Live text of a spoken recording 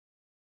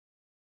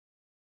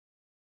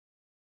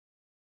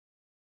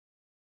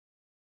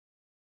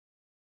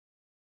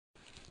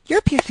Your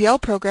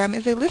PCL program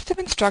is a list of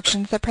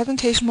instructions that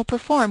presentation will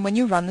perform when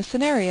you run the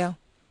scenario.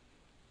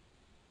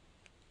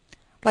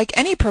 Like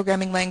any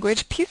programming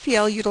language,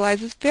 PCL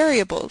utilizes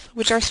variables,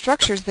 which are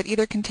structures that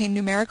either contain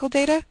numerical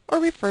data or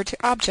refer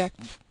to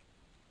objects.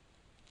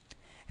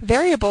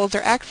 Variables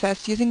are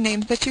accessed using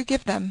names that you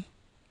give them.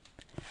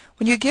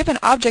 When you give an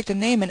object a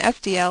name in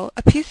SDL,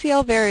 a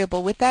PCL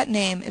variable with that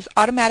name is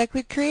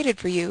automatically created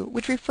for you,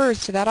 which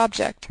refers to that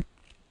object.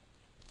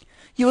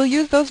 You will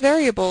use those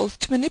variables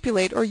to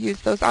manipulate or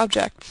use those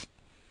objects.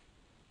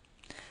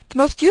 The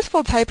most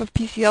useful type of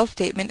PCL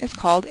statement is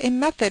called a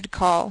method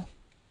call.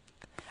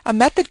 A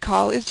method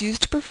call is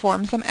used to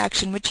perform some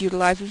action which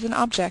utilizes an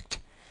object.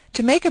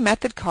 To make a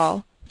method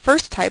call,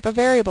 first type a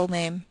variable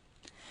name.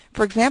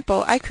 For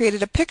example, I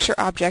created a picture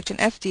object in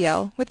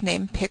SDL with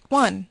name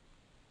pic1.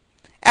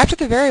 After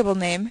the variable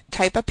name,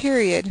 type a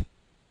period.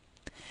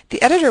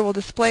 The editor will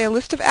display a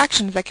list of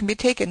actions that can be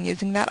taken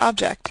using that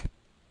object.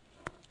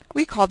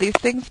 We call these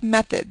things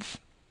methods.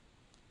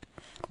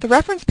 The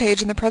reference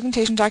page in the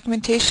presentation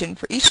documentation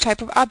for each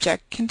type of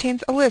object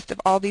contains a list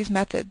of all these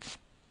methods.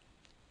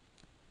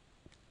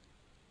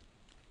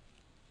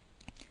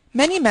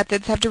 Many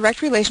methods have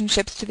direct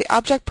relationships to the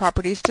object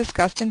properties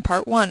discussed in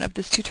Part 1 of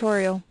this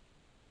tutorial.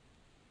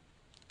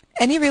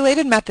 Any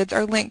related methods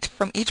are linked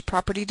from each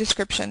property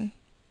description.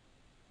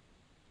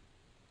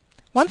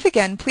 Once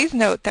again, please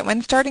note that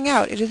when starting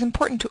out, it is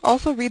important to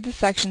also read the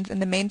sections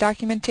in the main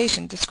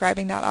documentation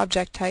describing that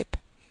object type.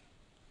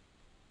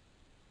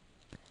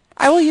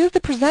 I will use the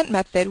present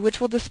method,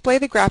 which will display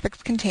the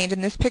graphics contained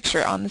in this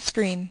picture on the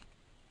screen.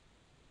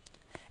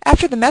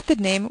 After the method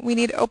name, we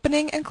need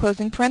opening and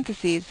closing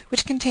parentheses,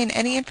 which contain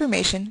any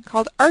information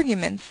called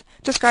arguments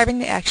describing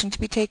the action to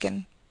be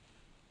taken.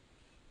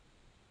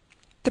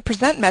 The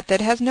present method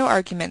has no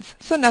arguments,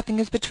 so nothing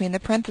is between the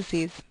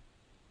parentheses.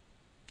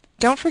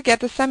 Don't forget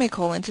the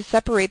semicolon to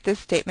separate this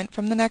statement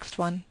from the next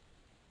one.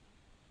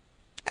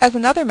 As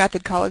another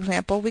method call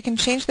example, we can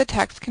change the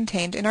text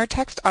contained in our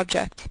text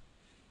object.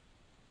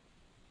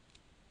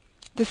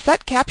 The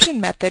setCaption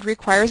method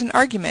requires an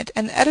argument,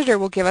 and the editor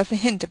will give us a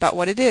hint about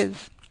what it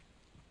is.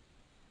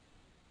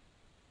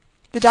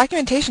 The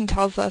documentation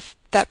tells us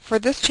that for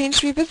this change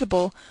to be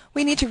visible,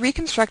 we need to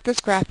reconstruct this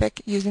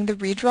graphic using the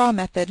redraw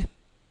method.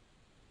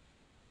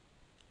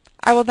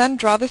 I will then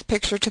draw this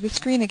picture to the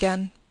screen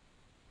again.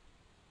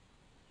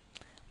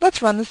 Let's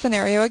run the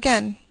scenario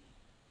again.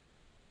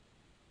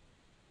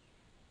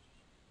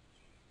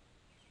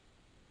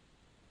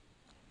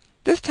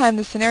 This time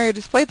the scenario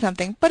displayed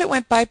something, but it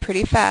went by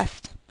pretty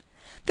fast.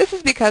 This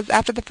is because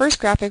after the first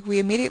graphic we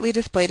immediately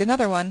displayed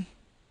another one.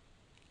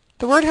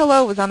 The word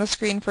hello was on the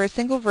screen for a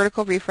single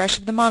vertical refresh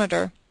of the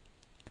monitor.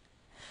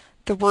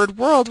 The word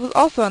world was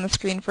also on the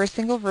screen for a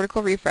single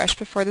vertical refresh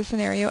before the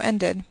scenario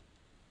ended.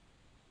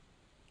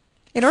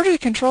 In order to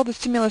control the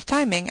stimulus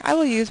timing, I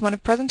will use one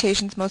of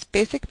presentation's most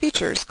basic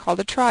features called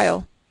a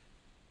trial.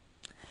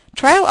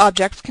 Trial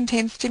objects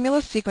contain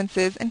stimulus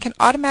sequences and can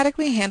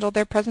automatically handle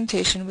their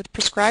presentation with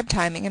prescribed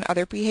timing and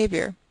other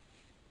behavior.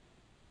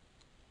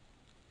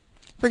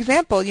 For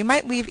example, you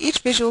might leave each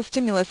visual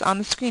stimulus on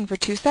the screen for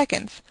 2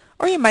 seconds,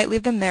 or you might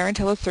leave them there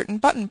until a certain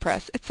button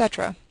press,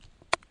 etc.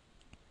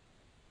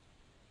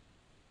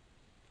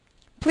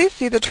 Please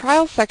see the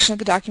trial section of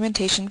the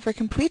documentation for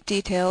complete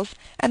details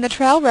and the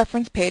trial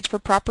reference page for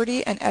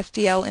property and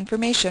SDL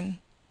information.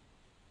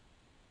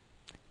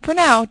 For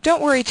now,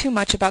 don't worry too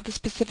much about the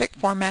specific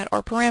format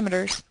or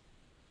parameters.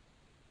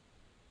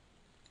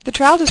 The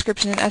trial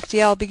description in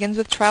SDL begins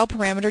with trial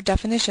parameter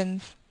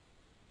definitions.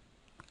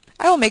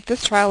 I will make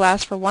this trial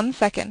last for 1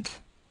 second.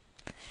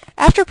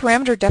 After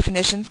parameter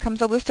definitions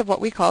comes a list of what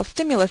we call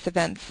stimulus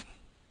events.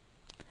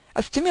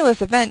 A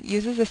stimulus event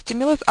uses a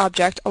stimulus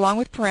object along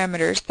with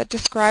parameters that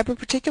describe a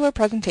particular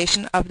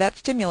presentation of that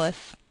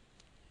stimulus.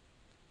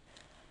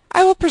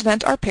 I will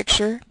present our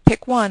picture,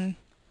 pic1.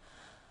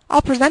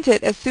 I'll present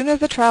it as soon as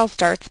the trial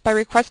starts by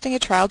requesting a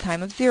trial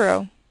time of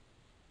 0.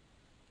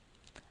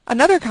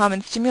 Another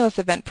common stimulus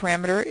event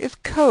parameter is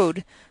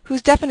code,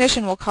 whose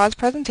definition will cause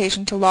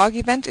presentation to log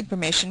event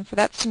information for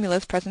that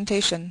stimulus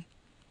presentation.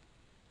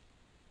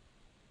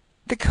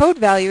 The code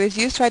value is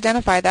used to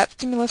identify that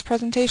stimulus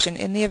presentation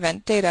in the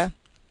event data.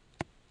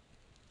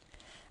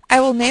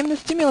 I will name the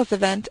stimulus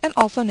event and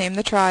also name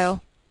the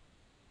trial.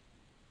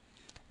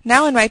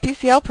 Now in my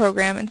PCL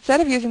program,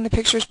 instead of using the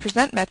picture's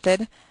present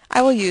method,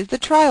 I will use the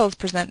trial's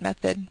present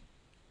method.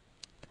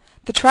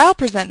 The trial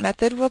present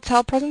method will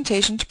tell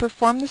presentation to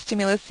perform the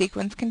stimulus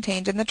sequence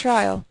contained in the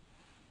trial.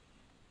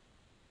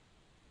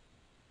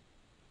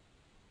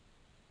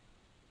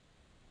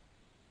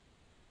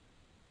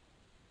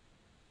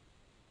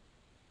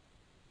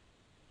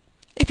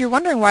 If you're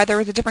wondering why there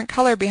was a different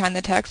color behind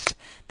the text,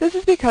 this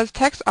is because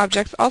text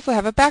objects also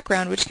have a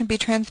background which can be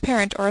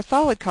transparent or a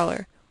solid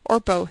color, or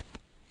both.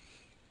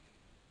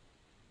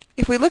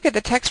 If we look at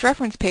the text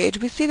reference page,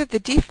 we see that the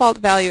default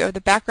value of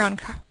the background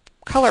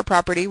color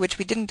property, which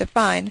we didn't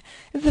define,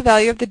 is the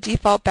value of the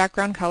default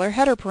background color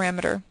header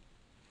parameter.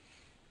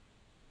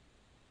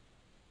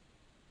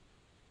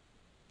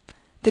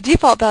 The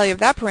default value of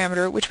that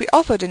parameter, which we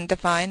also didn't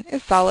define,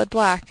 is solid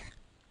black.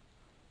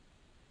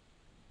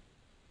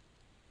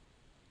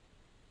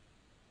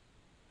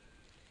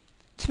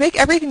 To make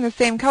everything the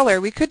same color,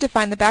 we could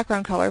define the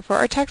background color for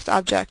our text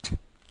object.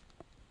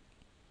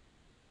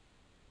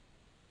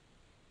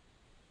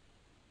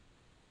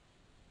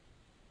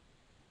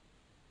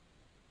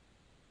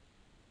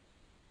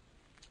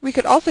 We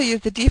could also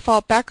use the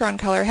default background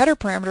color header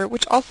parameter,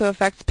 which also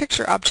affects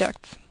picture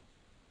objects.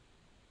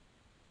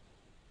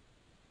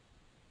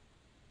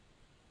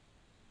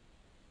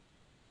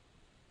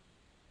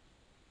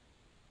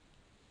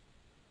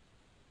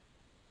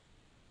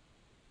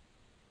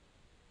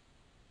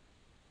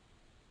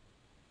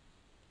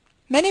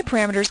 Many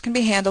parameters can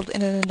be handled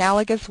in an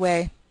analogous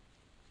way.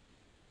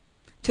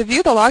 To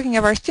view the logging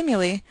of our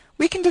stimuli,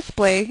 we can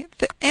display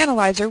the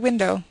Analyzer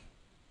window.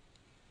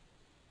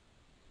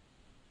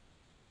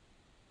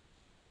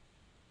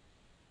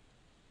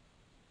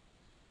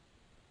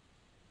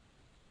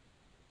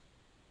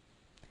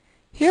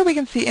 Here we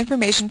can see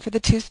information for the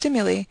two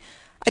stimuli,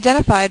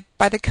 identified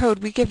by the code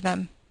we give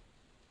them.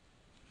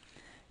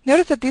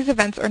 Notice that these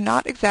events are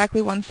not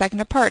exactly 1 second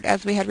apart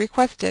as we had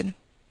requested.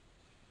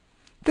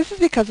 This is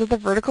because of the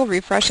vertical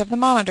refresh of the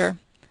monitor.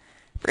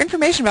 For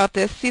information about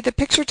this, see the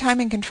Picture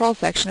Timing Control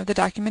section of the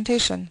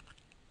documentation.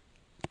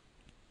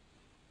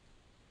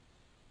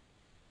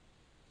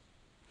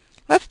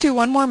 Let's do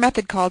one more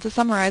method call to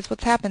summarize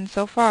what's happened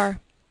so far.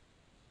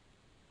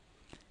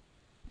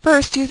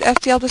 First, use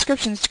STL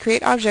descriptions to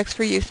create objects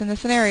for use in the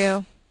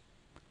scenario.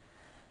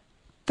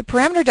 The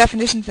parameter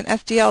definitions in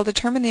STL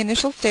determine the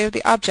initial state of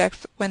the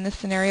objects when the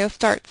scenario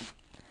starts.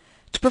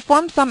 To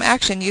perform some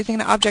action using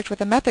an object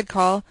with a method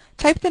call,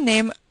 type the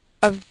name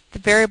of the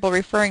variable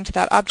referring to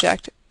that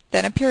object,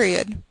 then a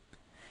period.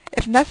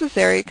 If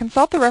necessary,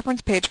 consult the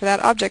reference page for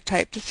that object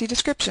type to see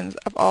descriptions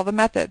of all the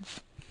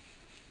methods.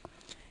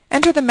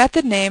 Enter the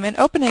method name and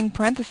opening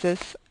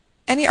parenthesis,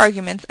 any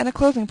arguments, and a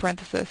closing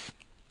parenthesis.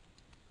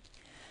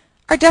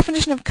 Our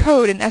definition of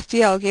code in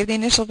STL gave the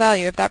initial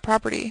value of that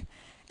property.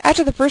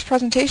 After the first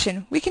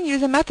presentation, we can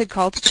use a method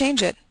call to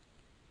change it.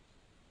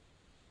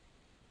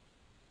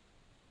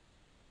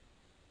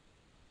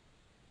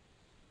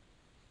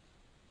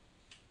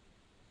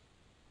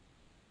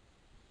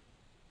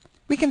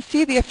 We can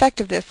see the effect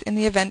of this in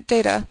the event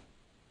data.